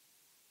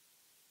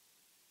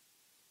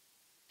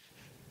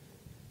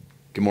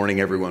Good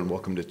morning, everyone.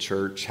 Welcome to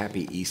church.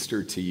 Happy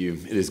Easter to you.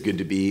 It is good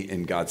to be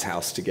in God's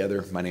house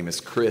together. My name is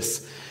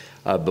Chris.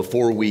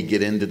 Before we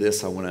get into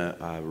this, I want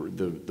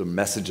to the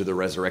message of the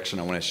resurrection.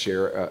 I want to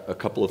share a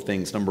couple of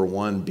things. Number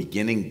one,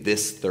 beginning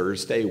this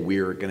Thursday,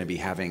 we're going to be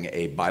having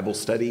a Bible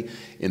study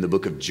in the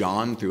book of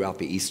John throughout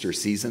the Easter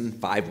season,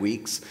 5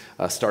 weeks,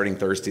 starting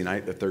Thursday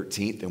night, the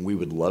 13th, and we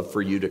would love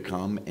for you to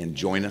come and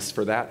join us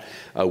for that.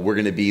 We're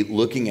going to be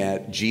looking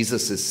at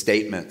Jesus'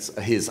 statements,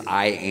 his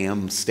I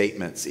am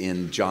statements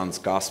in John's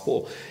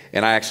gospel.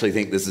 And I actually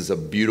think this is a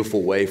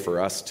beautiful way for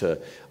us to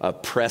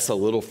press a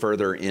little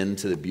further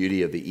into the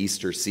beauty of the Easter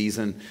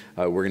season.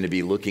 We're going to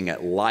be looking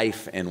at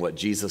life and what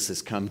Jesus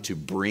has come to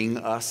bring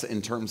us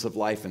in terms of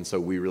life. And so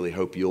we really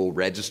hope you'll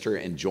register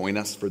and join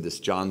us for this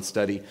John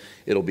study.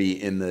 It'll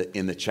be in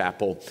the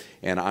chapel,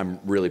 and I'm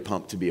really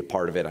pumped to be a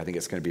part of it. I think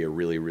it's going to be a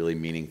really, really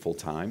meaningful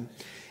time.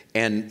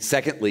 And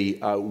secondly,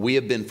 we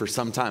have been for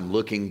some time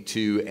looking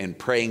to and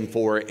praying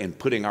for and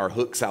putting our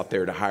hooks out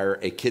there to hire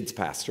a kids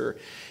pastor.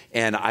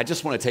 And I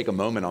just want to take a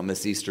moment on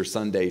this Easter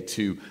Sunday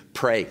to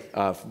pray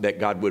that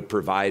God would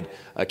provide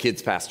a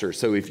kids pastor.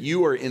 So if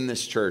you are in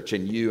this church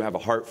and you have a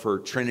heart for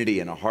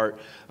Trinity and a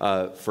heart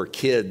for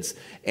kids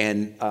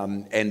and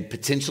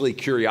potentially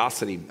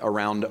curiosity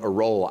around a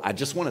role, I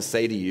just want to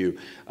say to you,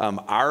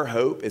 our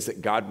hope is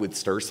that God would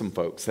stir some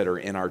folks that are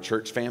in our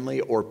church family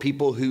or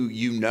people who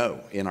you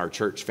know in our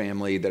church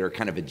family that are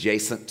kind of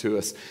adjacent to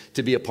us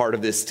to be a part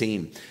of this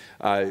team.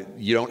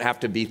 You don't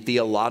have to be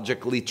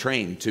theologically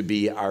trained to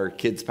be our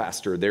kids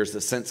pastor. There's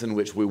a sense in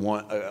which we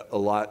want a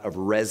lot of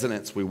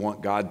resonance. We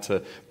want God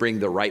to bring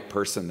the right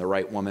person, the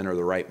right woman, or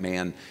the right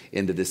man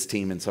into this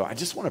team. And so I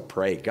just want to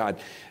pray. God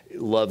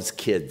loves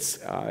kids,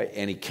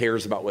 and he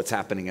cares about what's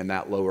happening in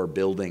that lower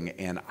building.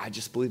 And I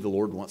just believe the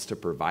Lord wants to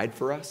provide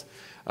for us.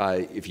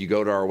 If you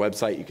go to our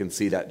website, you can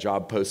see that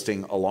job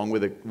posting along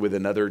with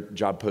another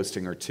job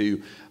posting or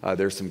two.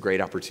 There's some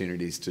great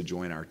opportunities to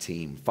join our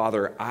team.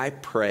 Father,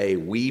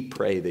 we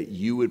pray that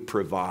you would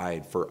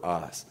provide for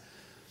us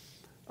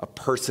a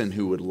person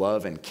who would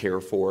love and care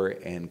for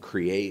and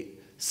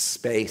create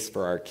space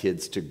for our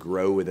kids to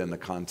grow within the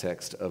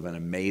context of an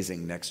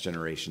amazing next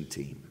generation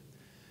team.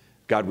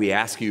 God, we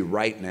ask you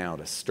right now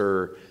to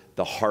stir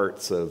the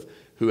hearts of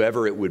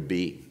whoever it would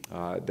be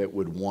that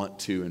would want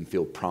to and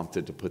feel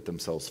prompted to put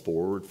themselves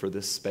forward for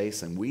this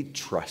space. And we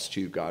trust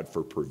you, God,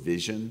 for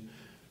provision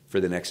for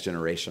the next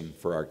generation,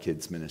 for our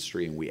kids'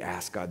 ministry. And we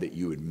ask, God, that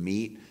you would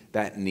meet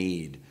that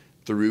need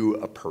through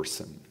a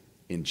person.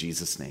 In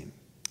Jesus' name,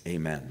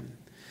 amen.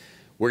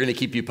 We're going to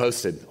keep you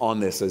posted on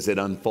this as it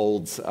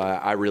unfolds.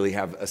 I really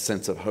have a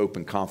sense of hope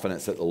and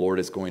confidence that the Lord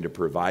is going to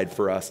provide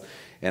for us.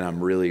 And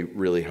I'm really,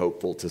 really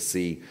hopeful to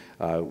see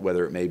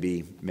whether it may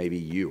be maybe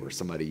you or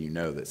somebody you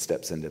know that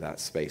steps into that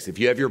space. If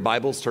you have your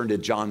Bibles, turn to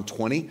John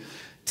 20.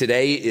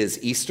 Today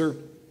is Easter.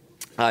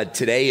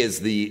 Today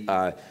is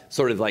the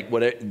sort of like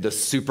the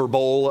Super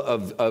Bowl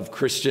of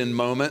Christian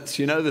moments.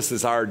 You know, this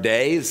is our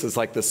day. This is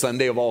like the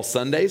Sunday of all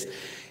Sundays.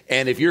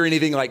 And if you're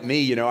anything like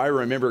me, you know, I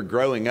remember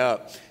growing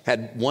up,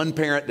 had one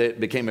parent that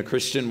became a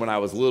Christian when I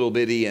was little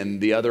bitty and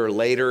the other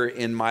later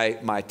in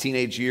my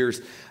teenage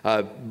years,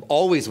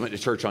 always went to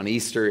church on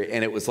Easter.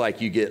 And it was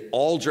like you get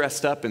all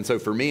dressed up. And so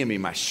for me,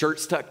 my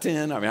shirt's tucked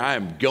in. I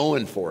am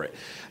going for it.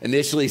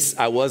 Initially,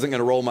 I wasn't going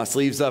to roll my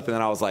sleeves up. And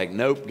then I was like,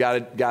 nope,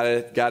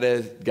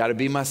 gotta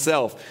be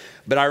myself.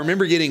 But I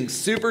remember getting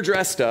super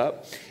dressed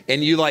up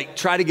and you like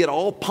try to get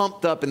all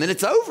pumped up and then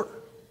it's over.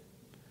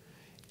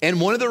 And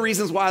one of the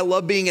reasons why I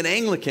love being an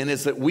Anglican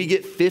is that we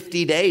get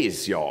 50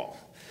 days, y'all.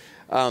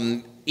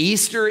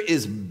 Easter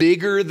is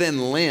bigger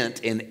than Lent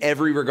in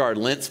every regard.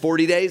 Lent's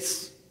 40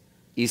 days.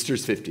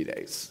 Easter's 50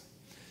 days.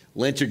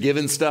 Lent, you're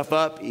giving stuff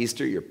up.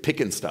 Easter, you're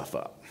picking stuff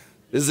up.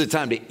 This is a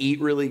time to eat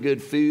really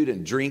good food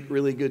and drink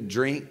really good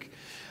drink.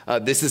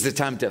 This is a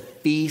time to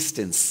feast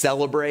and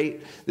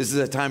celebrate. This is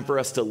a time for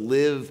us to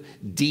live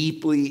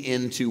deeply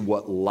into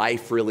what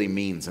life really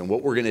means. And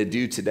what we're going to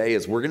do today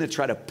is we're going to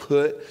try to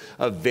put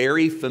a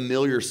very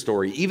familiar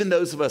story. Even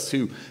those of us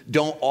who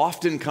don't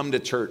often come to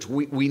church,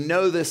 we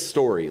know this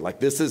story. Like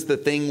this is the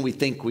thing we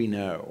think we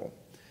know.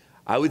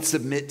 I would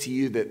submit to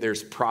you that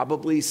there's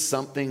probably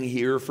something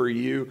here for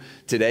you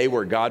today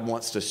where God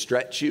wants to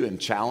stretch you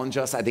and challenge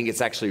us. I think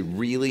it's actually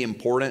really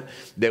important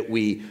that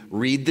we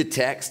read the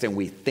text and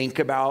we think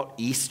about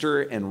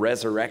Easter and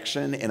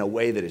resurrection in a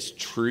way that is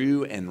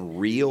true and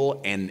real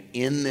and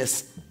in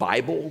this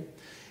Bible.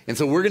 And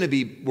so we're going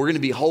to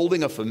be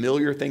holding a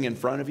familiar thing in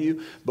front of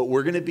you, but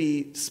we're going to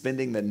be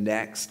spending the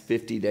next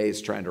 50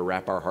 days trying to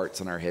wrap our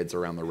hearts and our heads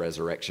around the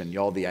resurrection.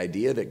 Y'all, the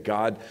idea that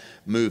God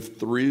moved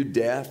through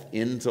death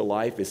into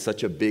life is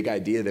such a big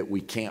idea that we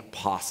can't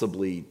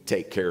possibly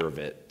take care of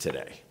it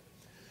today.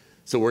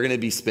 So we're going to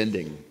be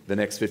spending the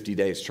next 50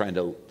 days trying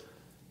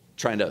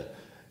to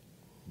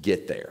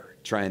get there,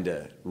 trying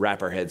to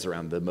wrap our heads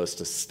around the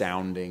most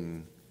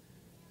astounding,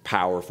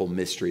 powerful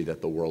mystery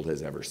that the world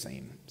has ever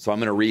seen. So I'm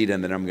going to read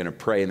and then I'm going to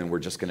pray and then we're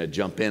just going to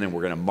jump in and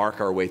we're going to mark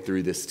our way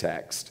through this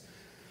text.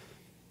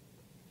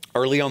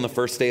 Early on the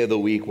first day of the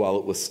week, while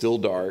it was still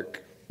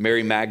dark,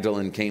 Mary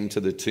Magdalene came to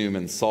the tomb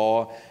and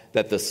saw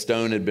that the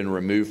stone had been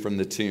removed from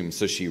the tomb.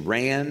 So she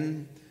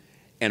ran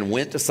and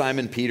went to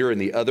Simon Peter and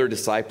the other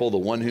disciple, the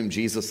one whom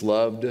Jesus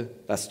loved,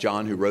 that's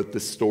John who wrote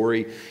this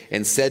story,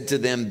 and said to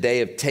them, "They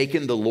have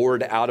taken the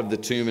Lord out of the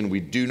tomb, and we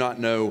do not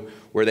know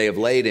where they have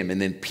laid him."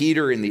 And then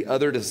Peter and the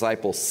other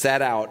disciple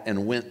set out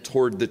and went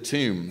toward the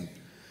tomb.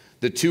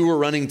 The two were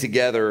running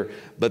together,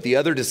 but the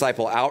other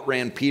disciple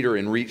outran Peter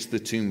and reached the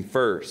tomb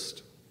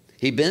first.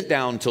 He bent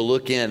down to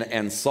look in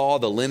and saw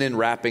the linen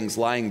wrappings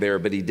lying there,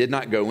 but he did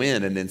not go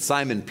in. And then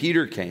Simon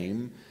Peter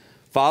came,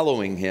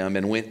 following him,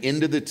 and went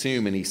into the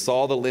tomb, and he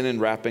saw the linen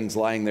wrappings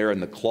lying there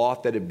and the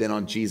cloth that had been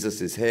on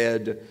Jesus'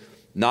 head,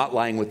 not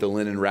lying with the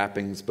linen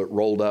wrappings, but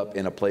rolled up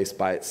in a place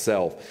by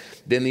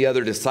itself. Then the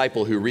other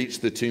disciple who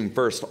reached the tomb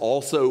first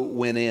also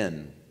went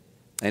in,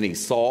 and he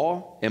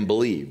saw and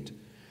believed.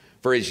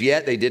 For as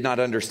yet they did not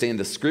understand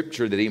the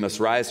scripture that he must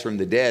rise from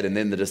the dead. And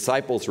then the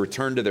disciples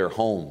returned to their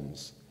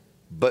homes.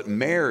 But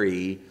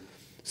Mary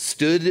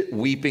stood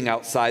weeping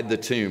outside the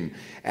tomb.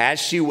 As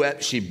she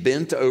wept, she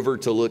bent over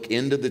to look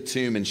into the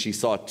tomb, and she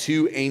saw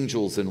two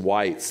angels in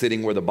white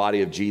sitting where the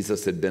body of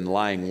Jesus had been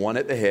lying, one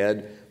at the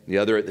head, the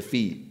other at the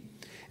feet.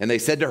 And they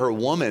said to her,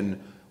 "Woman,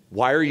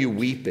 why are you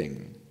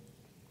weeping?"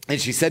 And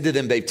she said to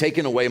them, "They've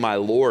taken away my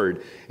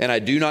Lord, and I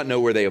do not know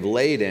where they have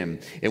laid him."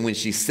 And when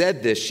she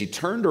said this, she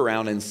turned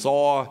around and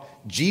saw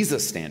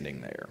Jesus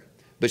standing there.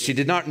 But she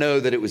did not know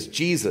that it was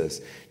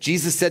Jesus.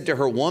 Jesus said to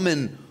her,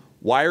 "Woman,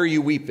 why are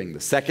you weeping?" The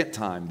second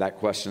time that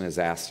question is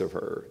asked of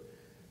her.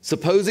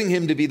 Supposing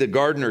him to be the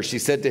gardener, she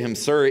said to him,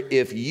 "Sir,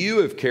 if you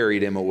have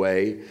carried him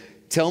away,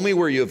 tell me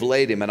where you have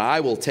laid him, and I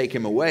will take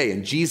him away."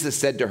 And Jesus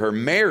said to her,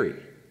 "Mary."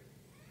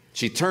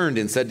 She turned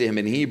and said to him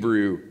in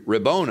Hebrew,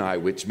 "Rabboni,"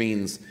 which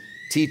means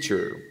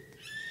teacher.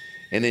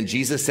 And then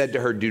Jesus said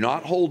to her, "Do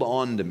not hold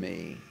on to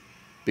me,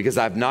 because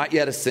I have not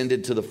yet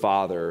ascended to the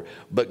Father,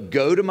 but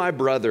go to my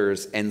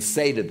brothers and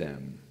say to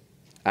them,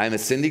 I am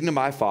ascending to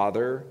my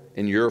Father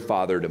and your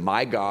Father, to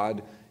my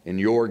God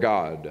and your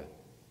God."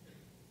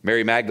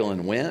 Mary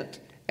Magdalene went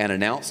and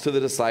announced to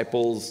the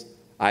disciples,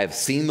 "I have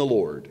seen the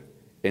Lord."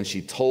 And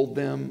she told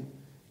them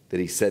that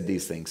he said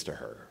these things to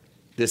her.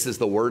 This is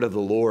the word of the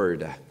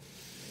Lord.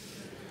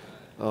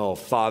 Oh,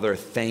 Father,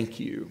 thank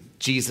you.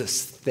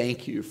 Jesus,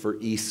 thank you for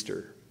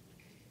Easter.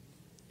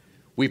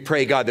 We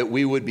pray, God, that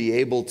we would be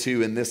able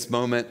to, in this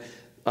moment,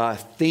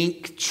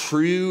 think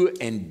true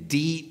and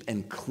deep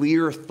and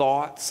clear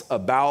thoughts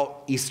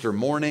about Easter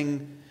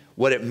morning,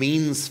 what it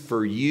means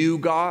for you,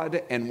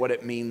 God, and what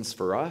it means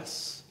for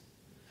us.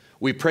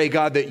 We pray,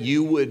 God, that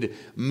you would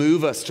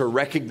move us to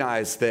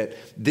recognize that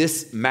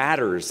this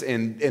matters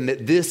and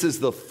that this is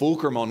the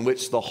fulcrum on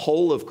which the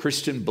whole of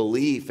Christian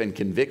belief and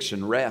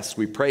conviction rests.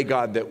 We pray,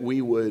 God, that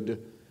we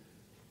would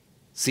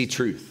see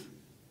truth,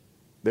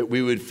 that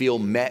we would feel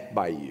met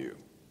by you,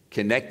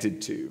 connected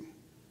to,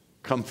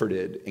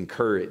 comforted,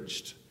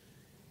 encouraged.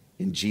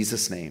 In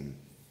Jesus' name,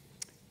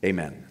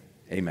 amen.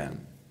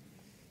 Amen.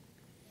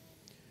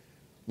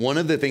 One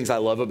of the things I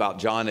love about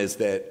John is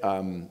that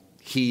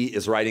he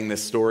is writing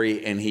this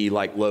story, and he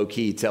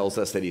low-key tells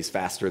us that he's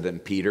faster than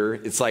Peter.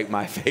 It's like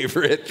my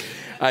favorite.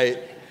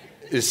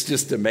 It's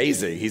just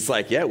amazing. He's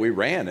like, "Yeah, we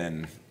ran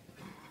and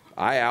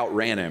I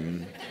outran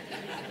him."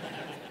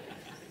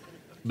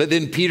 But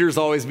then Peter's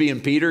always being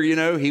Peter,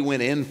 he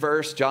went in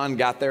first. John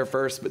got there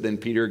first, but then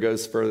Peter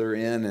goes further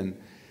in. And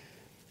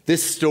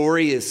this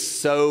story is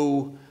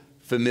so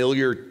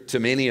familiar to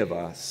many of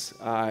us.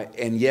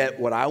 And yet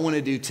what I want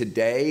to do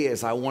today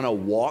is I want to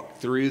walk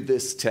through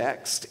this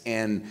text,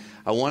 and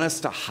I want us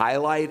to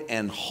highlight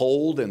and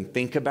hold and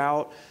think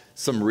about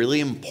some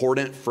really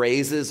important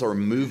phrases or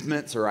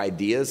movements or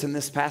ideas in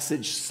this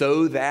passage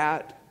so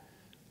that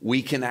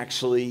we can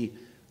actually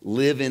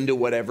live into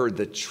whatever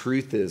the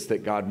truth is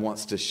that God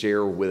wants to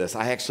share with us.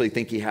 I actually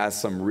think he has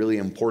some really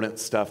important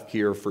stuff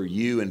here for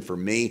you and for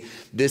me.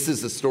 This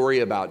is a story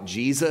about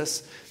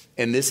Jesus,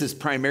 and this is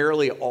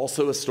primarily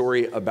also a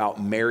story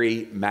about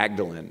Mary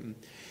Magdalene.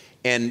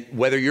 And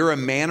whether you're a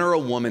man or a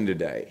woman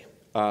today,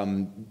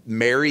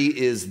 Mary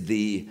is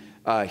the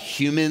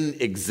human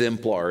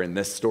exemplar in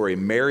this story.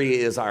 Mary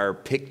is our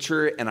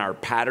picture and our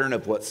pattern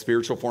of what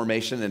spiritual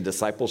formation and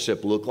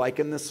discipleship look like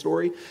in this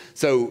story.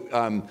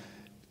 So,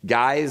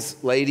 guys,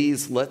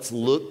 ladies, let's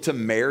look to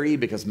Mary,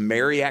 because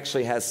Mary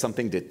actually has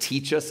something to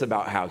teach us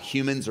about how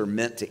humans are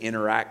meant to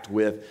interact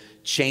with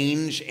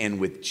change and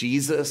with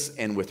Jesus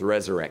and with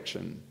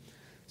resurrection.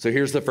 So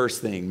here's the first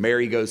thing.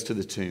 Mary goes to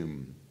the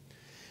tomb.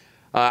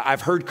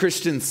 I've heard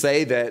Christians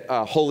say that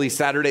Holy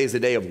Saturday is a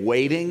day of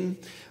waiting.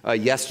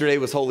 Yesterday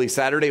was Holy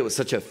Saturday. It was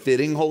such a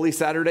fitting Holy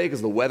Saturday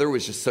because the weather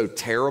was just so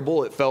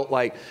terrible. It felt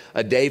like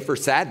a day for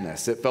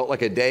sadness. It felt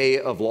like a day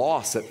of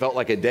loss. It felt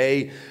like a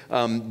day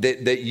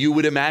that you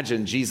would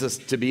imagine Jesus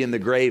to be in the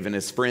grave and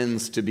his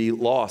friends to be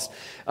lost.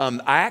 I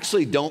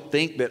actually don't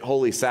think that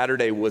Holy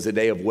Saturday was a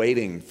day of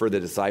waiting for the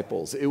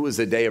disciples. It was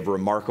a day of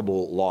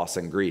remarkable loss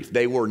and grief.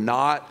 They were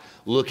not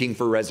looking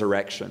for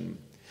resurrection.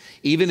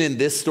 Even in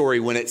this story,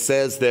 when it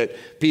says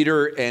that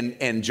Peter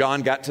and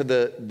John got to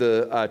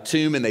the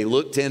tomb and they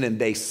looked in and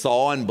they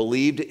saw and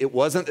believed, it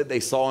wasn't that they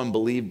saw and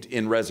believed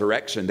in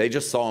resurrection. They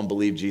just saw and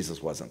believed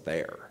Jesus wasn't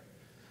there.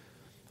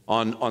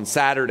 On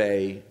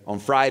Friday,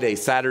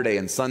 Saturday,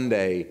 and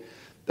Sunday,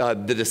 the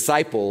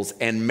disciples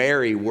and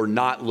Mary were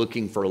not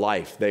looking for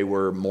life. They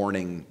were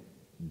mourning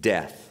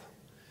death.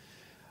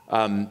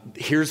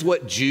 Here's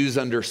what Jews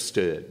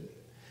understood.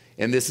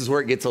 And this is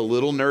where it gets a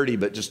little nerdy,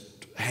 but just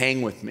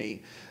hang with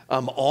me.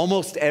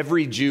 Almost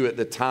every Jew at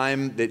the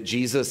time that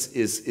Jesus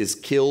is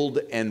killed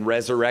and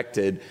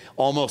resurrected,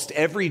 almost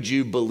every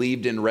Jew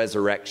believed in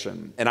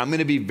resurrection. And I'm going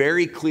to be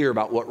very clear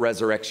about what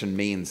resurrection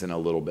means in a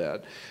little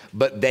bit.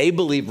 But they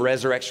believed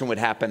resurrection would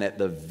happen at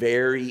the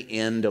very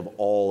end of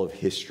all of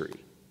history.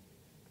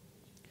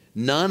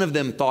 None of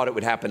them thought it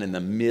would happen in the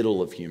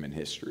middle of human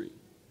history.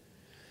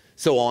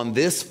 So on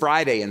this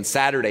Friday and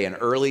Saturday and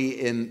early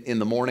in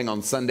the morning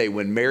on Sunday,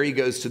 when Mary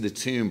goes to the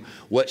tomb,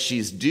 what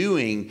she's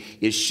doing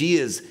is she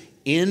is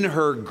in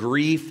her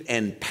grief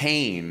and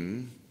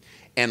pain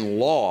and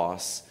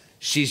loss.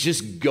 She's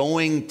just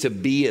going to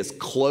be as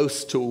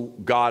close to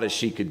God as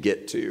she could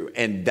get to.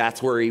 And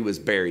that's where he was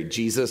buried.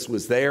 Jesus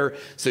was there.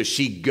 So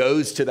she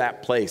goes to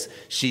that place.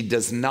 She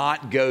does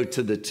not go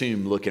to the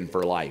tomb looking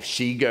for life.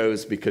 She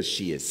goes because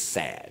she is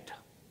sad.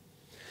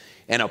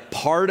 And a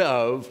part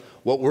of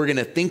what we're going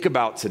to think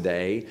about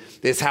today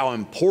is how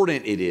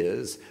important it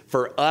is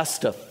for us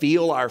to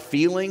feel our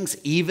feelings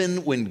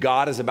even when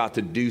God is about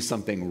to do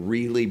something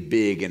really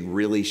big and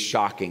really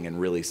shocking and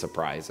really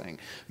surprising.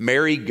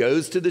 Mary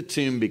goes to the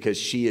tomb because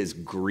she is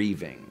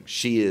grieving.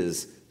 She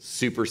is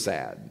super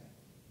sad.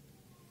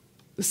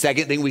 The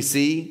second thing we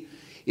see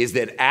is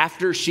that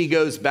after she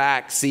goes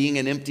back seeing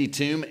an empty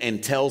tomb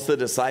and tells the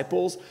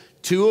disciples,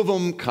 two of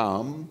them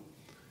come,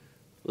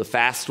 the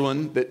fast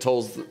one that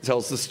tells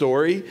the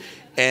story,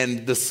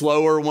 and the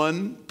slower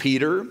one,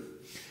 Peter,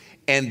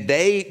 and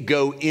they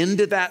go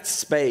into that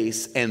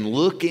space and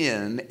look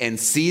in and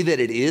see that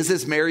it is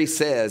as Mary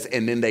says,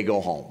 and then they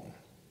go home.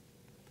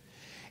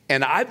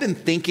 And I've been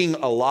thinking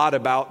a lot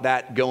about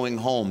that going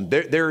home.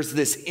 There's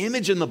this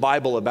image in the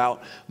Bible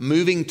about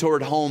moving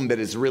toward home that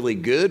is really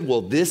good.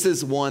 Well, this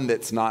is one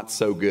that's not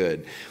so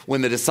good. When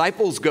the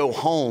disciples go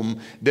home,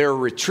 they're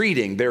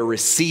retreating, they're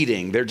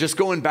receding, they're just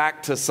going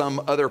back to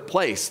some other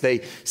place.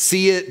 They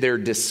see it, they're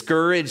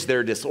discouraged,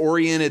 they're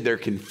disoriented, they're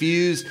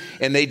confused,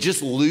 and they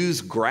just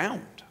lose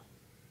ground.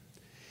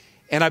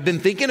 And I've been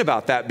thinking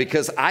about that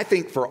because I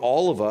think for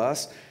all of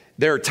us,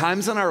 there are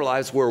times in our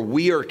lives where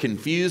we are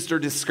confused or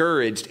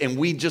discouraged and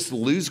we just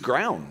lose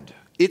ground.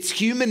 It's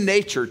human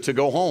nature to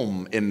go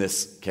home in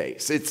this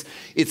case.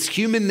 It's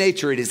human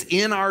nature. It is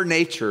in our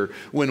nature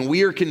when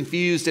we are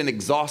confused and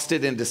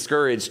exhausted and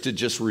discouraged to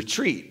just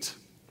retreat.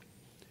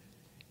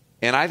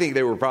 And I think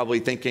they were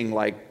probably thinking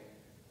like,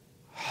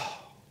 oh,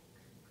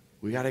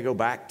 we got to go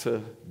back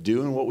to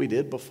doing what we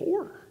did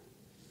before.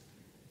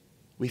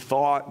 We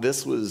thought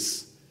this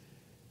was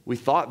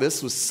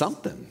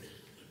something.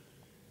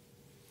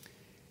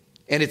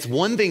 And it's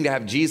one thing to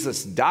have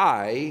Jesus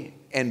die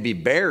and be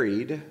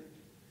buried.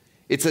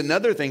 It's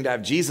another thing to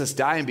have Jesus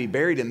die and be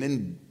buried and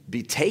then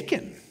be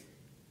taken.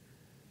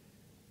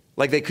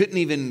 Like they couldn't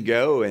even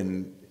go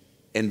and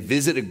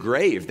visit a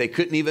grave. They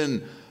couldn't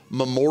even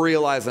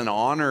memorialize and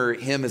honor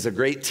him as a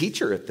great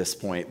teacher at this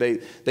point.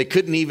 They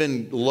couldn't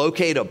even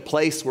locate a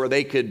place where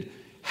they could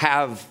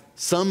have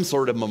some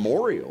sort of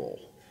memorial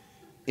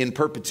in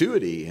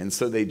perpetuity. And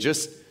so they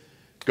just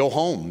go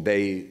home.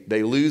 They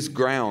lose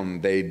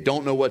ground. They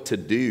don't know what to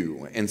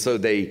do. And so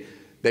they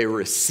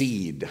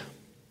recede.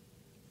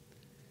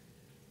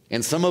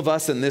 And some of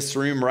us in this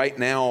room right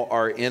now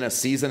are in a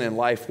season in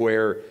life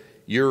where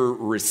you're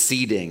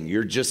receding.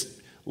 You're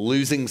just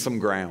losing some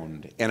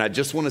ground. And I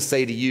just want to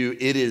say to you,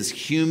 it is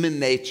human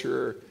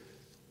nature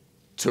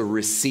to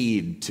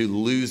recede, to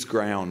lose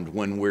ground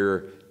when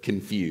we're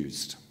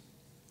confused.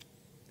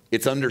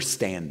 It's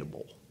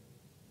understandable.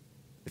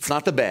 It's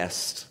not the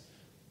best,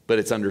 but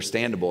it's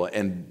understandable.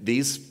 And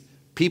these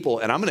people,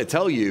 and I'm going to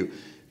tell you,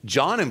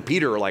 John and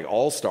Peter are like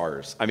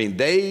all-stars. I mean,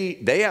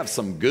 they have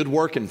some good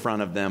work in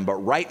front of them, but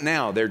right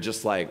now they're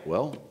just like,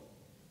 well,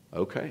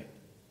 okay.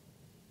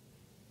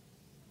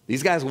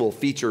 These guys will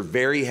feature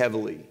very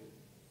heavily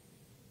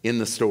in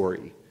the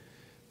story.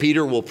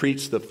 Peter will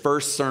preach the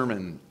first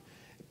sermon,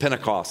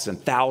 Pentecost,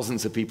 and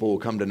thousands of people will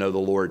come to know the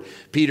Lord.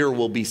 Peter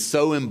will be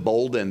so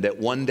emboldened that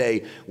one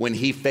day when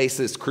he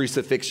faces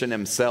crucifixion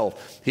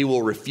himself, he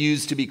will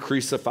refuse to be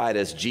crucified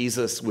as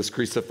Jesus was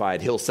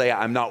crucified. He'll say,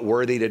 I'm not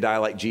worthy to die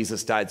like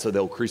Jesus died, so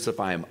they'll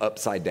crucify him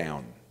upside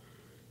down.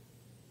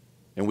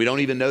 And we don't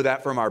even know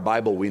that from our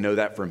Bible. We know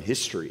that from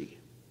history.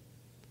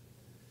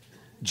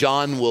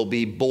 John will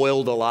be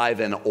boiled alive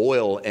in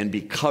oil and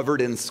be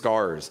covered in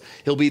scars.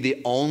 He'll be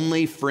the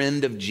only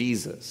friend of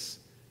Jesus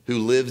who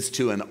lives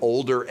to an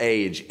older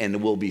age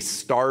and will be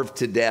starved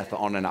to death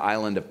on an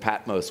island of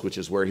Patmos, which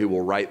is where he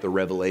will write the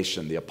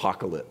Revelation, the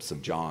Apocalypse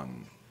of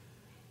John.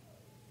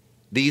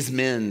 These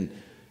men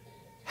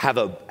have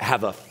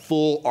a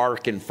full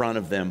arc in front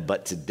of them,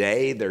 but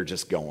today they're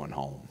just going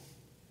home.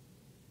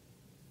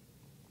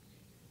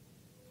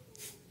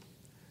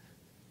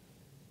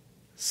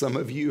 Some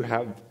of you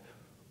have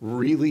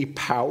really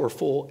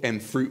powerful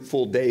and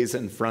fruitful days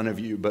in front of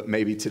you, but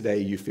maybe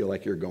today you feel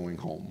like you're going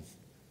home.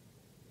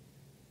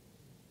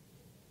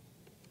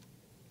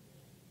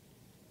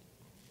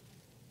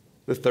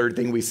 The third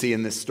thing we see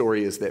in this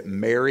story is that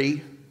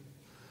Mary,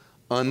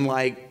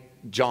 unlike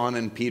John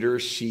and Peter,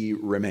 she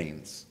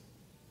remains.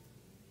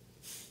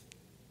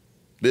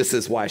 This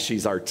is why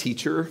she's our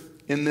teacher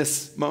in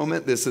this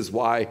moment. This is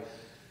why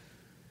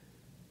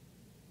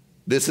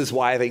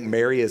I think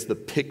Mary is the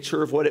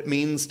picture of what it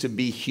means to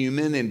be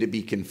human and to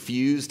be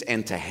confused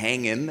and to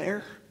hang in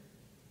there.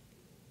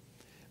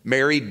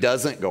 Mary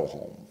doesn't go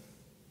home.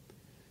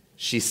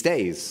 She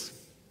stays.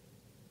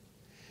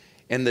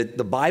 And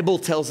the Bible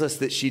tells us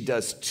that she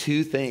does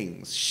two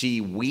things.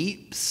 She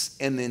weeps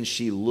and then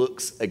she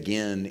looks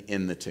again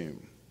in the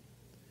tomb.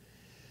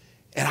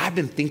 And I've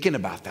been thinking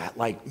about that.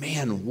 Like,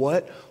 man,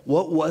 what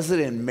was it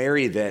in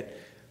Mary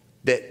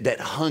that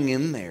hung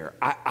in there?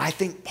 I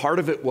think part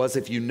of it was,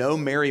 if you know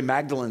Mary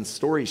Magdalene's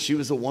story, she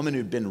was a woman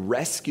who'd been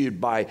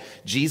rescued by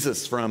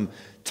Jesus from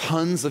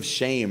tons of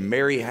shame.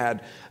 Mary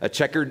had a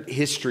checkered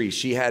history.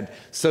 She had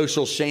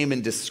social shame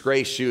and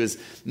disgrace. She was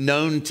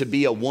known to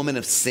be a woman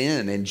of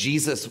sin, and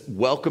Jesus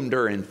welcomed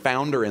her and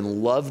found her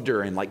and loved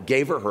her and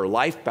gave her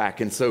life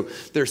back. And so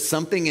there's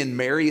something in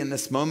Mary in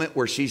this moment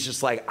where she's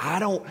just like,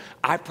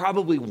 I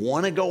probably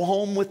want to go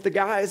home with the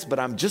guys, but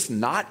I'm just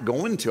not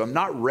going to. I'm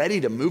not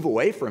ready to move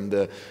away from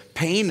the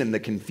pain and the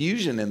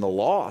confusion and the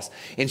loss.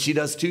 And she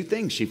does two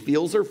things. She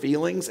feels her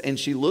feelings and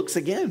she looks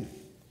again.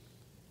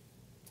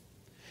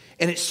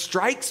 And it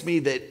strikes me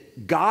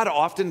that God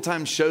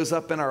oftentimes shows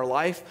up in our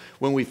life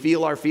when we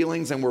feel our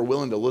feelings and we're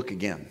willing to look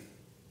again.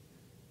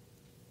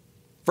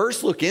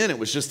 First look in, it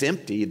was just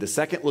empty. The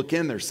second look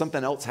in, there's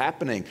something else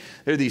happening.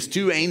 There are these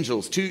two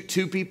angels,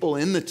 two people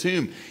in the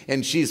tomb,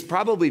 and she's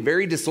probably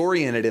very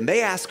disoriented. And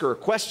they ask her a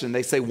question.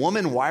 They say,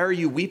 "Woman, why are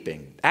you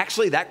weeping?"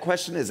 Actually, that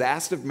question is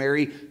asked of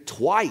Mary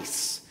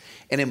twice.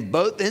 And in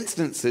both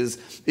instances,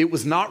 it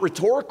was not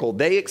rhetorical.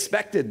 They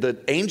expected,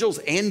 the angels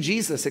and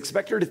Jesus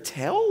expect her to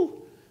tell.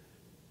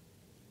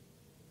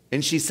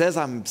 And she says,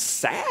 "I'm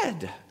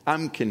sad.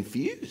 I'm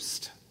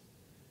confused."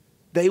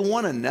 They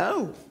want to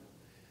know.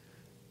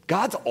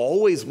 God's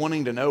always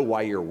wanting to know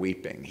why you're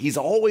weeping. He's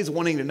always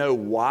wanting to know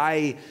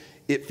why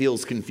it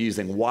feels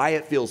confusing, why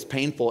it feels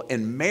painful.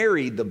 And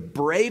Mary, the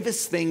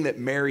bravest thing that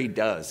Mary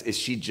does is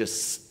she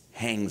just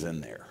hangs in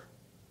there.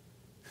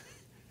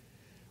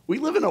 We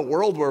live in a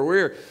world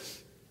where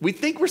we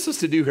think we're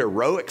supposed to do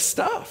heroic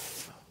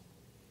stuff.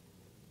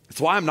 That's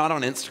why I'm not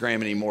on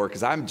Instagram anymore,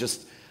 because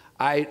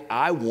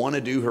I want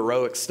to do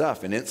heroic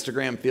stuff, and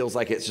Instagram feels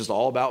like it's just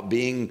all about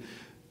being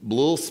a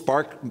little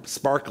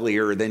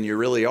sparklier than you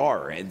really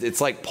are.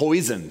 It's like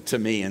poison to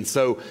me. And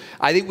so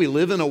I think we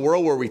live in a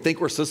world where we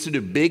think we're supposed to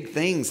do big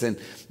things, and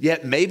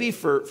yet maybe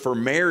for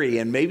Mary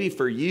and maybe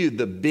for you,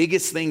 the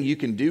biggest thing you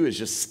can do is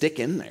just stick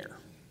in there.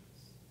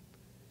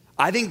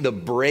 I think the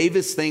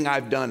bravest thing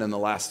I've done in the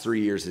last 3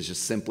 years is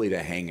just simply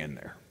to hang in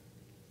there.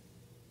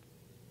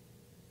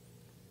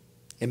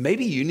 And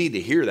maybe you need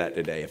to hear that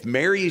today. If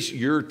Mary's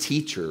your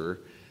teacher,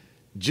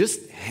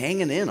 just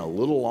hanging in a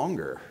little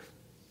longer.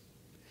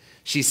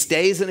 She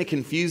stays in a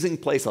confusing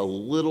place a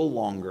little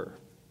longer.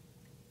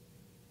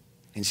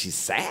 And she's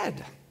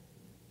sad.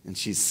 And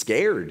she's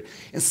scared.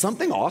 And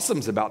something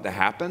awesome's about to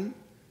happen.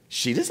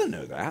 She doesn't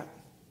know that.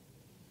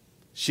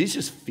 She's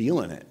just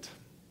feeling it.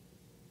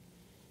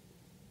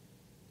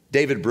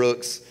 David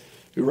Brooks,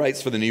 who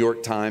writes for the New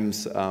York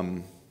Times,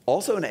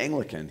 also an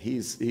Anglican.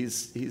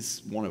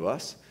 He's one of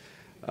us.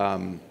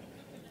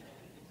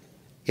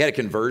 He had a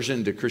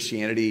conversion to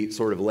Christianity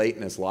sort of late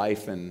in his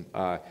life. And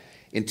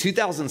in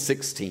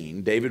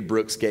 2016, David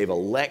Brooks gave a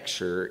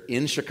lecture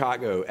in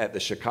Chicago at the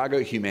Chicago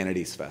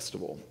Humanities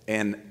Festival.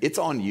 And it's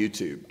on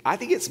YouTube. I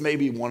think it's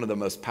maybe one of the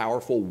most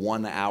powerful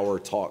 1-hour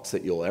talks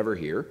that you'll ever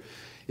hear.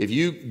 If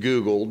you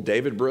Google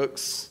David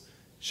Brooks,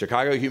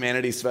 Chicago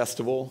Humanities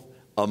Festival,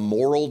 A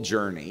Moral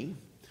Journey,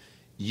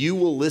 you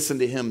will listen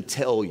to him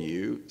tell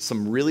you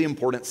some really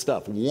important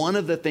stuff. One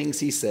of the things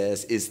he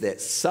says is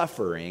that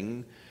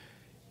suffering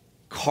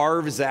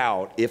carves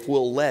out, if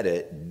we'll let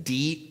it,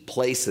 deep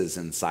places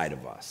inside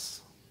of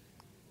us.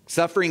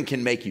 Suffering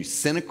can make you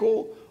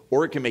cynical,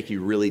 or it can make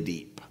you really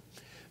deep.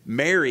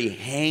 Mary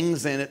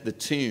hangs in at the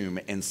tomb,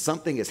 and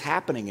something is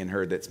happening in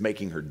her that's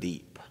making her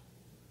deep.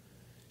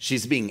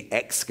 She's being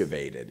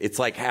excavated. It's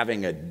like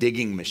having a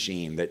digging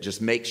machine that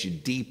just makes you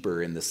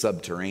deeper in the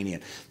subterranean.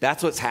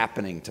 That's what's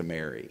happening to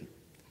Mary.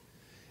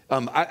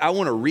 I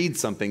want to read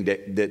something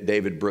that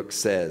David Brooks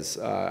says.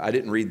 I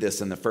didn't read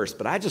this in the first,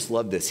 but I just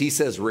love this. He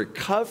says,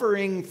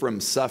 recovering from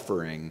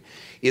suffering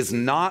is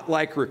not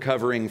like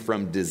recovering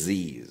from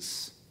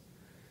disease.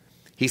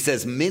 He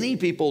says, many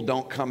people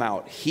don't come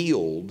out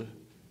healed,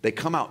 they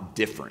come out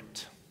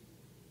different.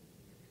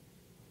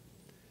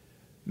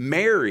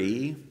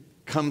 Mary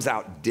comes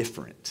out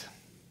different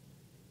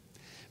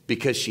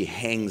because she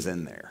hangs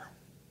in there.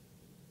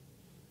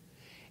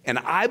 And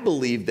I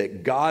believe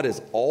that God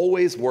is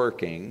always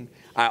working.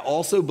 I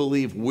also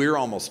believe we're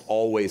almost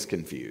always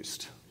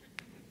confused.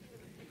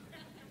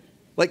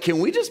 Like, can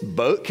we just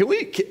both,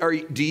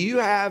 do you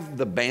have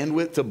the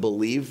bandwidth to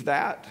believe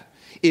that?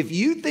 If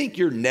you think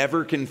you're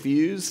never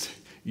confused,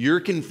 you're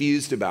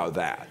confused about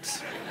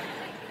that.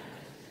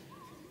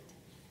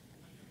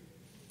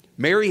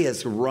 Mary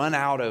has run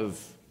out of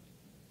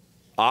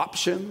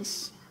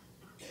options.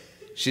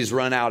 She's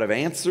run out of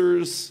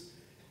answers.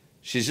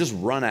 She's just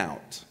run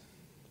out.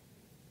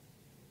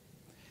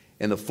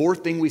 And the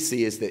fourth thing we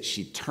see is that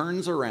she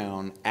turns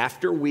around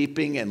after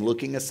weeping and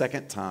looking a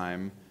second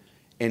time,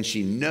 and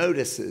she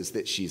notices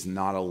that she's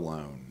not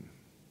alone.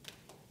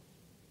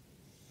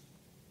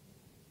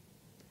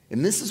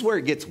 And this is where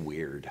it gets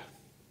weird,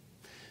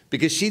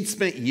 because she'd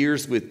spent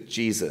years with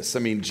Jesus. I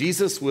mean,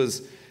 Jesus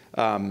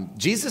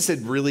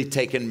had really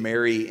taken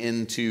Mary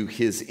into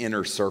his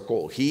inner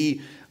circle.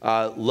 He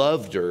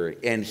loved her,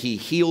 and he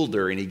healed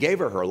her, and he gave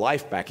her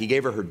life back. He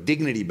gave her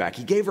dignity back.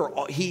 He gave her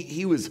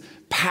he was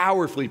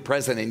powerfully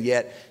present, and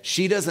yet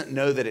she doesn't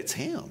know that it's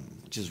him,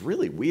 which is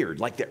really weird.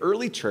 Like, the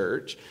early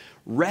church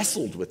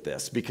wrestled with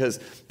this because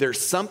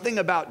there's something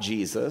about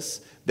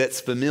Jesus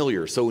that's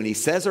familiar. So when he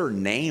says her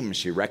name,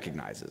 she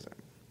recognizes him.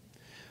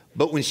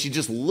 But when she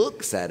just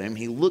looks at him,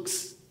 he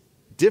looks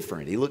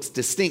different. He looks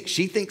distinct.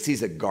 She thinks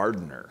he's a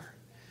gardener.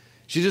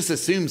 She just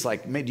assumes,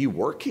 like, man, do you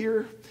work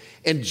here?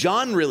 And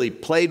John really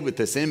played with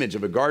this image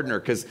of a gardener,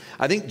 because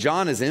I think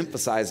John is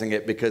emphasizing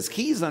it because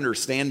he's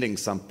understanding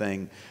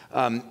something,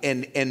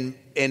 and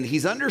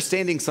he's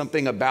understanding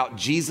something about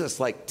Jesus,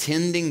 like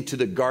tending to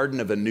the garden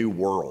of a new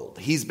world.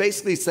 He's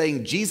basically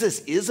saying Jesus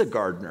is a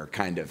gardener,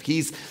 kind of.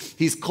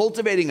 He's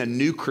cultivating a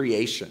new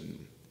creation.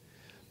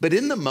 But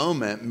in the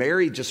moment,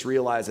 Mary just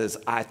realizes,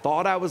 I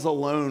thought I was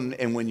alone.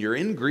 And when you're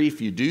in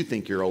grief, you do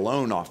think you're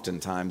alone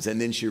oftentimes.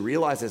 And then she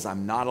realizes,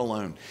 I'm not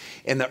alone.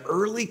 And the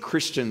early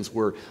Christians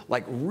were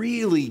like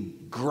really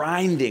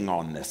grinding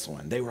on this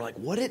one. They were like,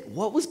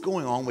 what was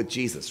going on with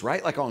Jesus,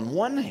 right? Like, on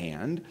one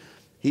hand,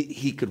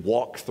 he could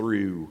walk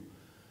through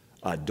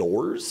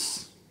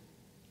doors.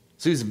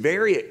 So he was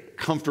very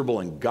comfortable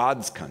in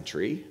God's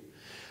country.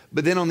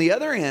 But then on the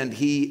other hand,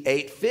 he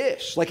ate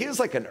fish. Like, it was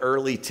like an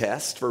early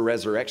test for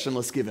resurrection.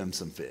 Let's give him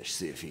some fish,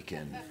 see if he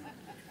can.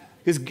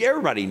 Because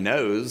everybody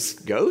knows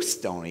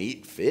ghosts don't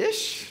eat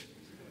fish.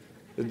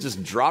 It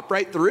just drop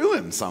right through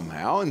him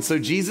somehow. And so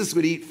Jesus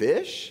would eat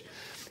fish.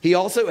 He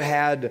also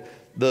had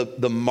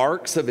the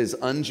marks of his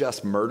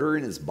unjust murder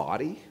in his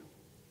body.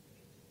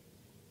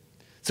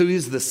 So he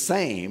was the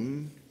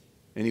same,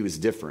 and he was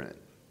different.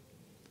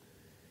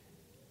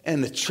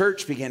 And the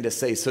church began to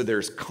say, so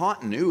there's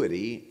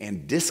continuity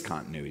and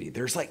discontinuity.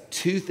 There's like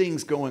two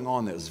things going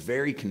on that was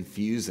very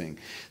confusing.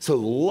 So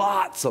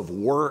lots of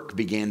work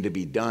began to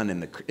be done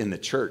in the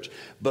church.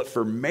 But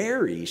for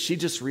Mary, she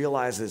just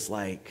realizes,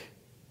 like,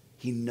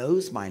 he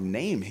knows my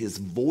name. His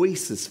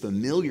voice is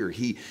familiar.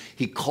 He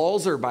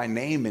calls her by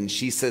name, and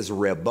she says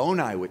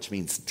Rabboni, which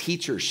means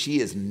teacher.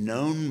 She is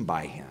known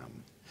by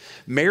him.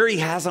 Mary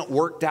hasn't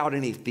worked out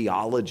any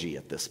theology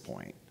at this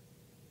point.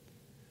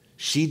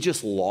 She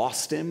just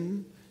lost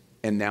him,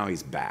 and now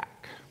he's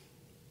back.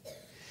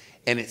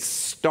 And it's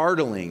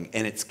startling,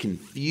 and it's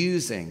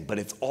confusing, but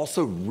it's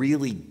also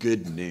really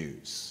good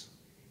news.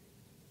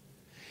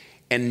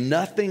 And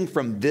nothing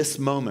from this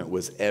moment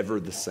was ever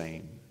the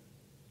same.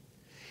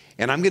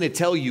 And I'm going to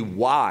tell you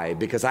why,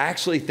 because I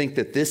actually think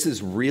that this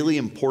is really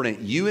important.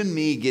 You and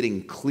me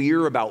getting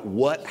clear about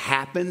what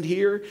happened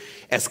here,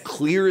 as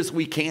clear as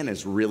we can,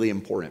 is really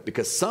important.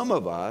 Because some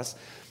of us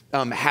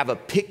have a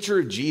picture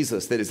of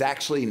Jesus that is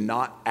actually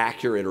not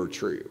accurate or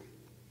true.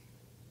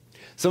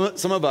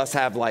 Some of us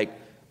have, like,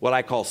 what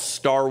I call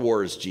Star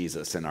Wars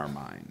Jesus in our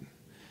mind.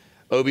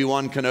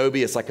 Obi-Wan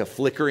Kenobi is like a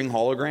flickering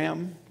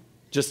hologram.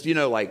 Just,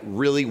 like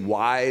really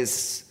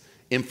wise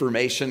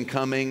information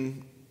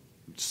coming,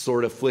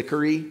 sort of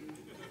flickery.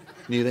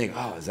 And you think,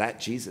 oh, is that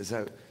Jesus?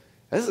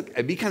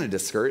 It'd be kind of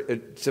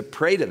discouraging. To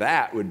pray to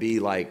that would be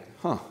like,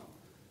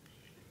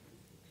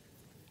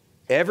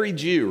 Every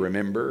Jew,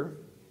 remember,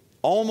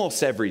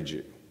 almost every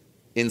Jew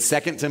in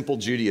Second Temple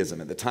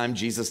Judaism at the time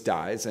Jesus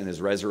dies and is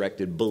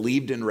resurrected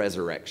believed in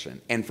resurrection.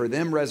 And for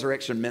them,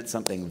 resurrection meant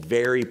something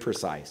very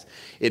precise.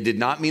 It did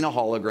not mean a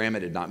hologram.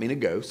 It did not mean a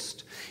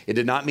ghost. It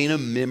did not mean a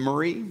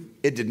memory.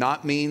 It did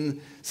not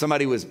mean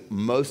somebody was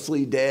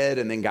mostly dead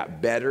and then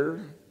got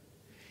better.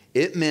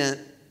 It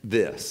meant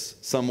this: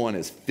 someone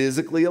is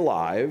physically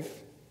alive,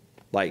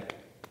 like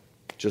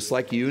just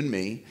like you and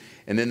me,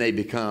 and then they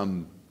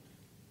become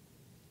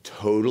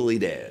totally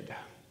dead.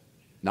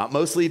 Not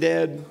mostly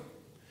dead.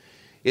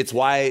 It's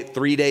why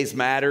 3 days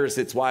matters.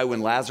 It's why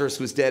when Lazarus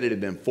was dead, it had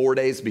been 4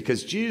 days,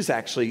 because Jews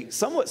actually,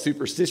 somewhat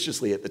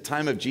superstitiously at the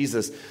time of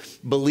Jesus,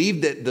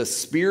 believed that the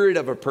spirit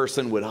of a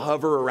person would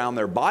hover around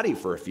their body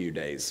for a few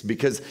days,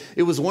 because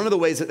it was one of the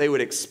ways that they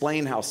would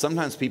explain how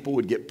sometimes people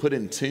would get put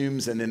in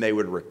tombs and then they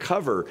would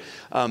recover,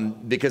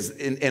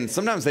 and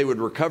sometimes they would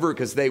recover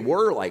because they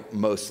were like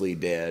mostly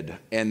dead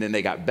and then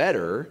they got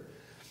better.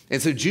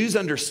 And so Jews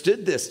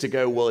understood this to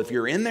go, well, if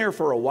you're in there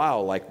for a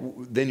while, like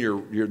then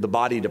the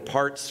body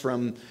departs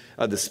from,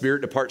 the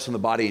spirit departs from the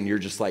body and you're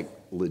just like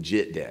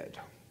legit dead.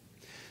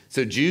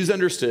 So Jews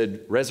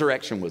understood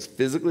resurrection was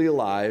physically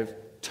alive,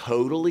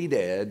 totally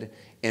dead,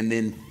 and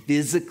then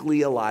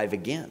physically alive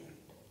again.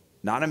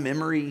 Not a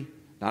memory,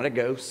 not a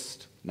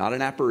ghost, not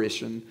an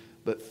apparition,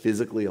 but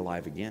physically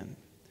alive again.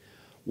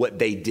 What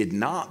they did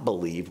not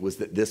believe was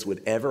that this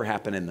would ever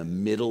happen in the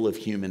middle of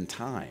human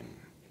time.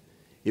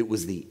 It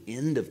was the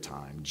end of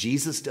time.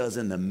 Jesus does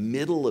in the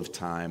middle of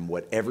time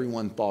what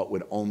everyone thought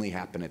would only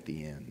happen at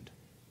the end.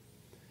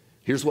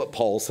 Here's what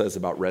Paul says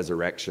about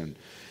resurrection.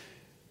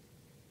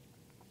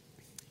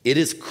 It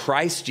is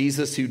Christ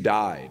Jesus who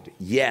died,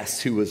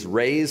 yes, who was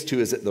raised, who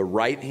is at the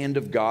right hand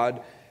of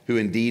God, who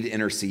indeed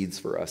intercedes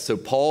for us. So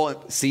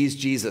Paul sees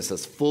Jesus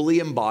as fully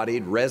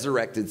embodied,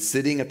 resurrected,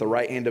 sitting at the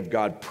right hand of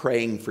God,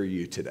 praying for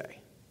you today.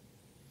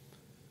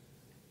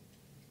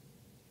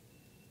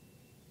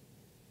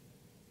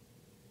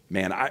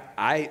 Man,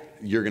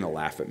 you're going to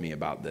laugh at me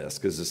about this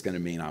because it's going to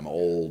mean I'm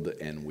old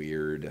and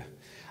weird.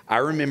 I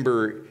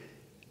remember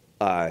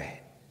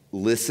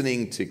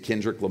listening to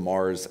Kendrick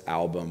Lamar's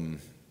album,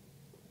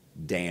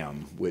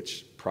 Damn,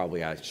 which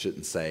probably I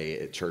shouldn't say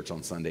at church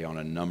on Sunday on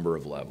a number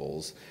of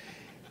levels.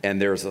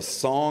 And there's a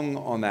song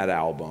on that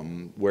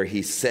album where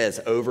he says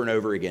over and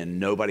over again,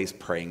 nobody's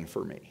praying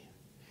for me.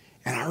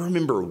 And I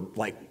remember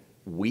like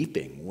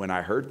weeping when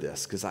I heard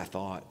this because I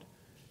thought,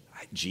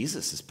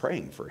 Jesus is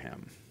praying for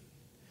him.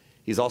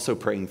 He's also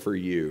praying for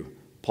you.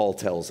 Paul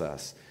tells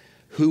us,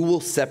 who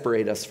will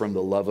separate us from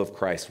the love of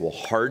Christ? Will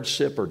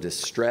hardship or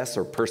distress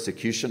or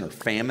persecution or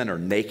famine or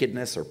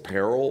nakedness or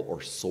peril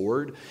or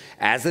sword?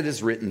 As it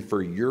is written,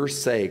 for your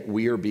sake,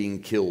 we are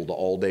being killed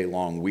all day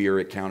long. We are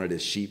accounted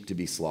as sheep to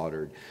be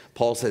slaughtered.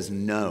 Paul says,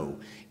 no,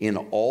 in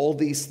all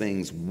these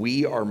things,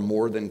 we are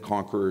more than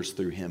conquerors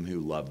through him who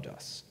loved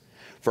us.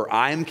 For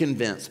I am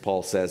convinced,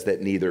 Paul says,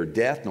 that neither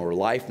death, nor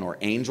life, nor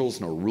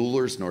angels, nor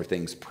rulers, nor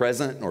things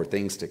present, nor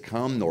things to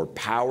come, nor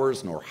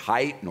powers, nor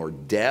height, nor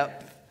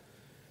depth,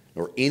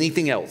 nor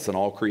anything else in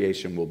all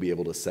creation will be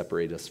able to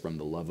separate us from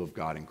the love of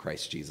God in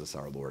Christ Jesus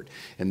our Lord.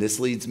 And this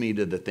leads me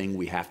to the thing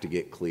we have to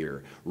get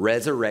clear.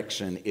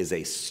 Resurrection is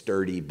a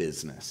sturdy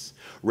business.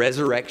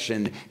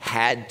 Resurrection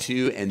had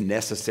to and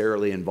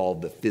necessarily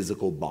involved the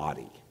physical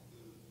body.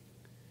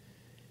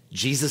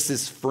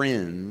 Jesus'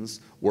 friends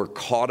were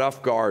caught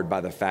off guard by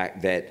the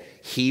fact that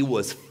he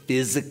was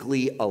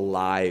physically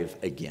alive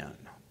again.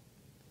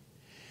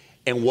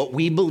 And what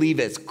we believe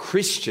as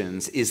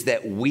Christians is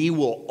that we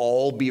will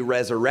all be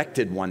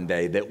resurrected one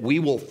day, that we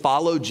will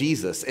follow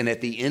Jesus, and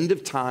at the end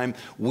of time,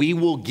 we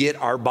will get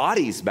our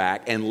bodies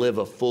back and live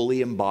a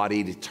fully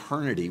embodied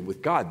eternity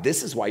with God.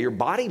 This is why your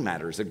body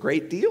matters a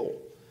great deal.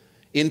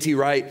 N.T.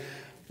 Wright,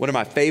 one of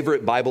my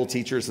favorite Bible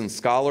teachers and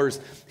scholars,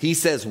 he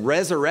says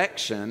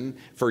resurrection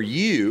for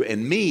you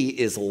and me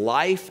is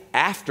life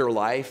after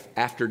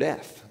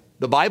death.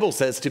 The Bible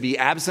says to be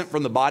absent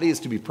from the body is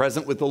to be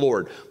present with the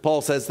Lord.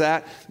 Paul says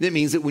that. It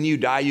means that when you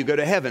die, you go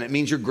to heaven. It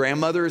means your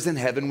grandmother is in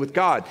heaven with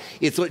God.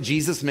 It's what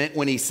Jesus meant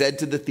when he said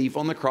to the thief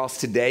on the cross,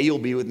 today you'll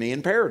be with me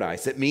in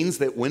paradise. It means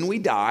that when we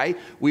die,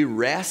 we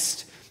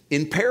rest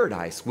in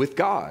paradise with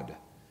God.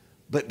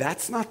 But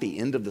that's not the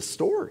end of the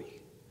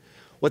story.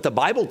 What the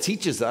Bible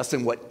teaches us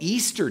and what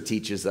Easter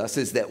teaches us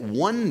is that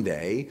one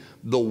day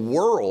the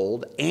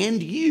world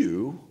and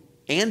you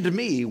and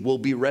me will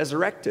be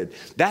resurrected.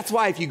 That's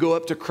why if you go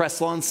up to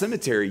Cresslawn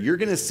Cemetery, you're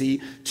going to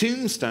see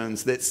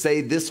tombstones that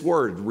say this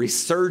word,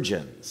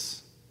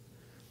 resurgence.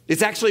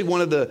 It's actually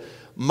one of the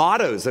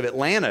mottos of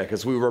Atlanta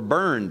because we were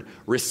burned,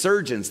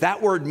 resurgence.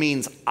 That word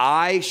means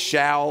I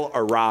shall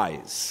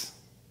arise.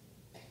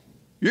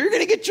 You're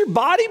going to get your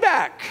body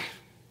back.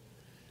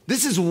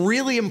 This is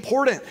really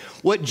important.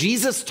 What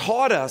Jesus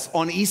taught us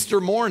on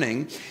Easter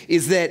morning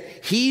is that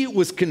he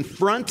was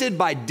confronted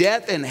by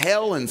death and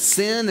hell and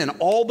sin and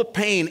all the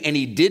pain, and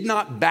he did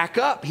not back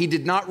up. He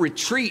did not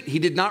retreat. He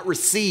did not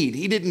recede.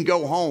 He didn't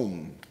go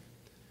home.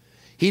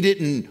 He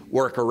didn't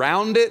work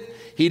around it.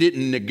 He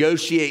didn't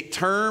negotiate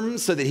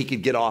terms so that he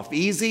could get off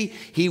easy.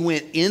 He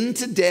went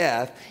into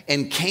death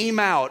and came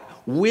out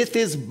with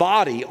his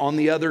body on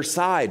the other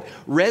side.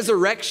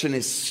 Resurrection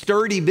is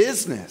sturdy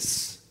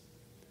business.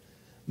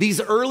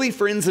 These early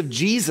friends of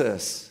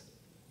Jesus,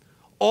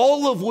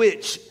 all of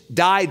which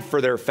died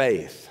for their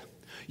faith.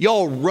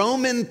 Y'all,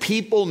 Roman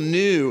people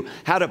knew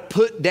how to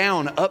put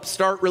down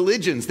upstart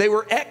religions. They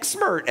were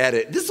expert at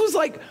it. This was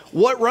like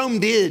what Rome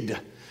did.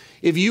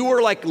 If you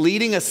were like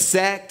leading a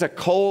sect, a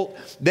cult,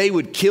 they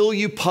would kill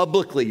you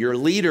publicly, your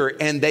leader,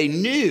 and they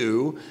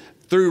knew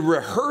through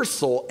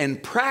rehearsal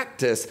and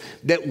practice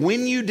that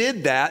when you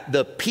did that,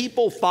 the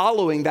people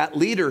following that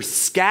leader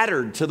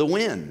scattered to the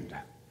wind.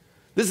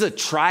 This is a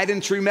tried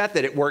and true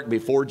method. It worked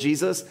before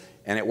Jesus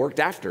and it worked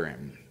after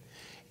him.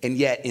 And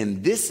yet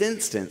in this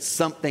instance,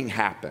 something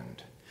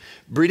happened.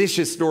 British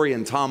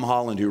historian Tom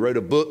Holland, who wrote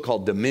a book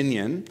called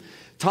Dominion,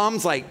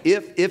 Tom's like,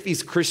 if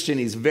he's Christian,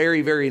 he's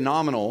very, very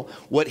nominal.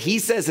 What he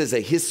says as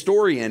a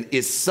historian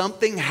is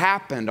something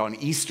happened on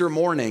Easter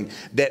morning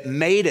that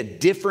made a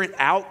different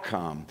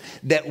outcome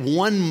that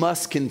one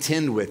must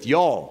contend with.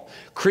 Y'all,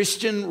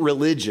 Christian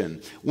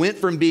religion went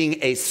from being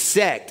a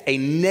sect, a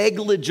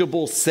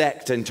negligible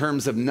sect in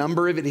terms of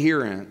number of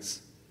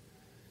adherents,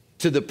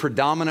 to the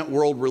predominant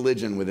world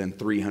religion within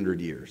 300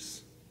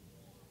 years.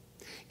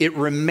 It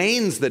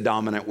remains the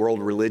dominant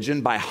world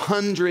religion by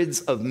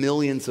hundreds of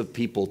millions of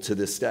people to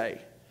this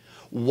day.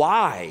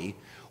 Why,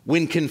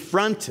 when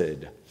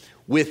confronted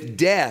with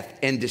death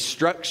and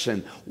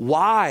destruction,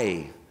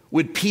 why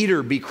would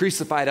Peter be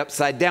crucified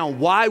upside down?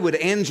 Why would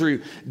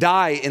Andrew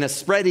die in a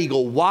spread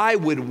eagle? Why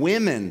would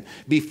women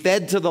be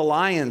fed to the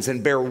lions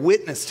and bear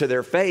witness to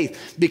their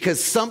faith?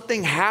 Because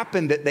something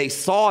happened that they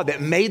saw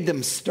that made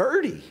them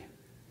sturdy.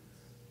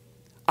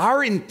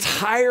 Our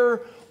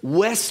entire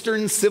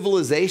Western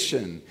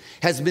civilization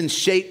has been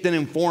shaped and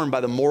informed by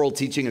the moral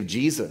teaching of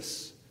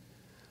Jesus.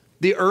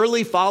 The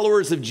early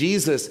followers of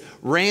Jesus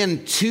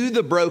ran to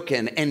the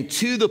broken and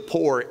to the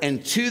poor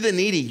and to the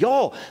needy.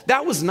 Y'all,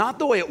 that was not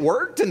the way it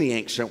worked in the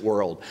ancient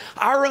world.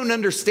 Our own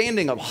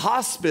understanding of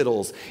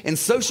hospitals and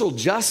social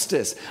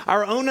justice,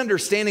 our own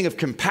understanding of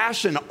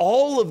compassion,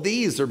 all of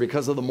these are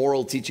because of the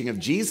moral teaching of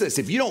Jesus.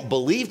 If you don't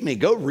believe me,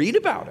 go read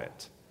about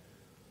it.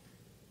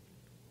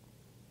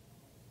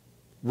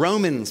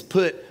 Romans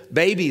put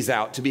babies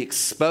out to be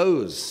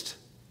exposed,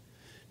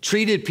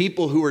 treated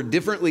people who were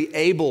differently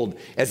abled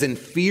as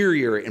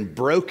inferior and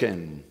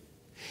broken.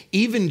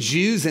 Even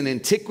Jews in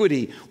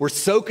antiquity were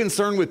so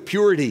concerned with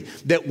purity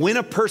that when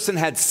a person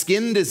had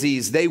skin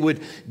disease, they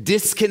would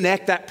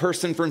disconnect that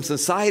person from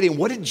society. And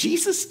what did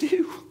Jesus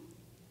do?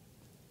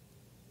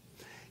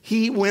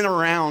 He went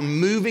around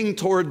moving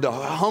toward the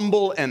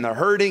humble and the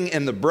hurting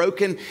and the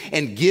broken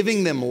and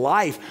giving them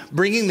life,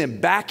 bringing them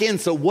back in.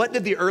 So what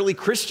did the early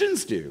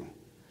Christians do?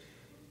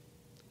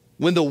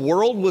 When the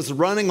world was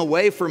running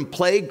away from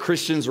plague,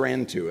 Christians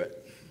ran to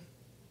it.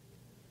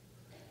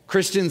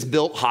 Christians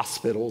built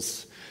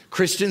hospitals.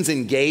 Christians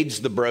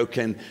engaged the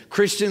broken.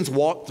 Christians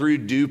walked through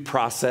due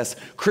process.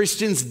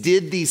 Christians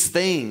did these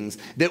things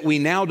that we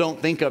now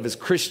don't think of as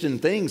Christian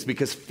things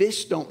because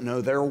fish don't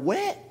know they're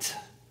wet.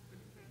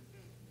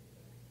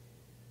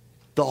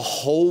 The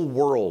whole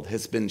world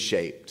has been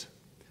shaped,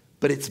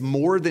 but it's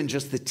more than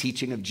just the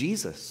teaching of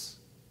Jesus.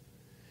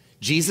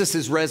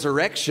 Jesus'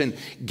 resurrection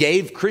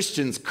gave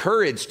Christians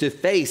courage to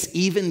face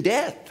even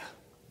death,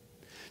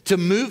 to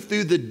move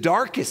through the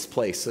darkest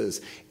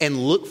places and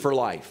look for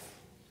life.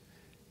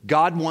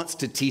 God wants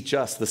to teach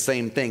us the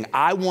same thing.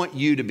 I want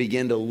you to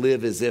begin to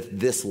live as if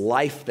this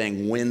life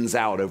thing wins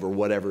out over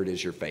whatever it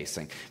is you're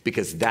facing,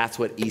 because that's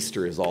what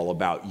Easter is all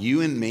about.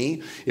 You and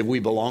me, if we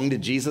belong to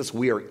Jesus,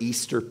 we are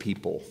Easter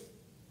people.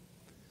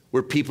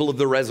 We're people of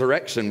the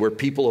resurrection. We're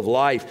people of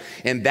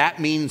life. And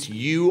that means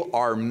you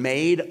are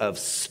made of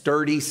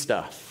sturdy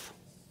stuff.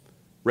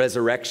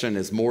 Resurrection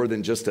is more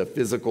than just a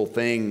physical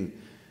thing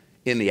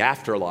in the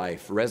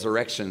afterlife.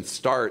 Resurrection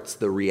starts,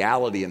 the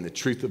reality and the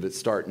truth of it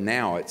start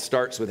now. It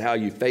starts with how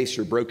you face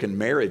your broken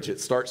marriage.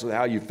 It starts with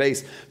how you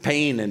face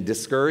pain and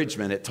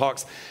discouragement. It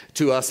talks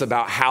to us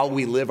about how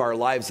we live our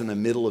lives in the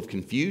middle of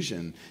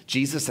confusion.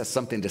 Jesus has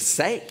something to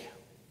say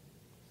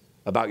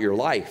about your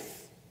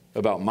life,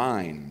 about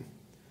mine.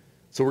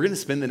 So we're going to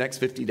spend the next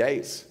 50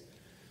 days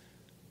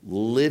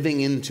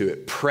living into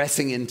it,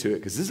 pressing into it,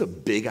 because this is a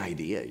big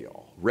idea,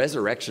 y'all.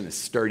 Resurrection is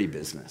sturdy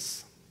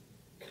business.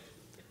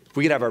 If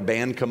we could have our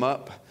band come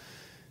up.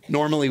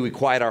 Normally we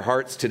quiet our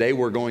hearts. Today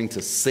we're going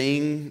to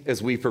sing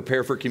as we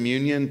prepare for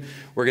communion.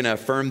 We're going to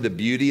affirm the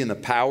beauty and the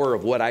power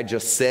of what I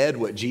just said,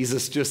 what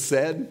Jesus just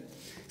said.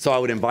 So I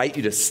would invite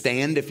you to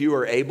stand if you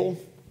are able.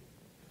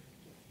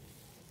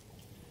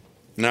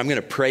 And I'm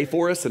going to pray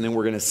for us, and then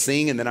we're going to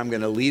sing, and then I'm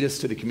going to lead us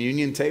to the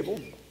communion table.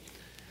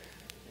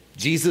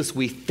 Jesus,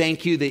 we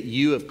thank you that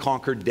you have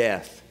conquered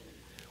death.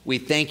 We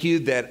thank you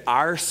that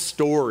our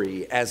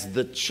story as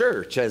the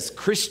church, as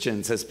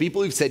Christians, as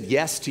people who've said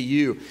yes to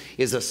you,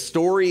 is a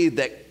story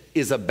that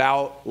is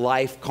about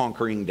life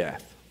conquering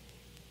death.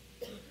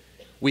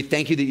 We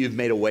thank you that you've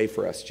made a way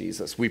for us,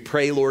 Jesus. We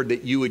pray, Lord,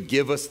 that you would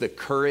give us the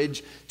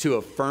courage to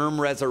affirm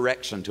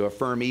resurrection, to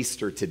affirm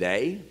Easter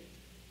today,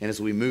 and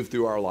as we move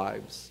through our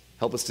lives.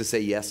 Help us to say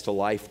yes to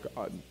life,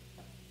 God.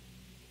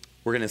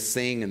 We're going to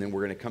sing, and then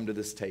we're going to come to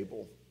this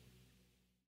table.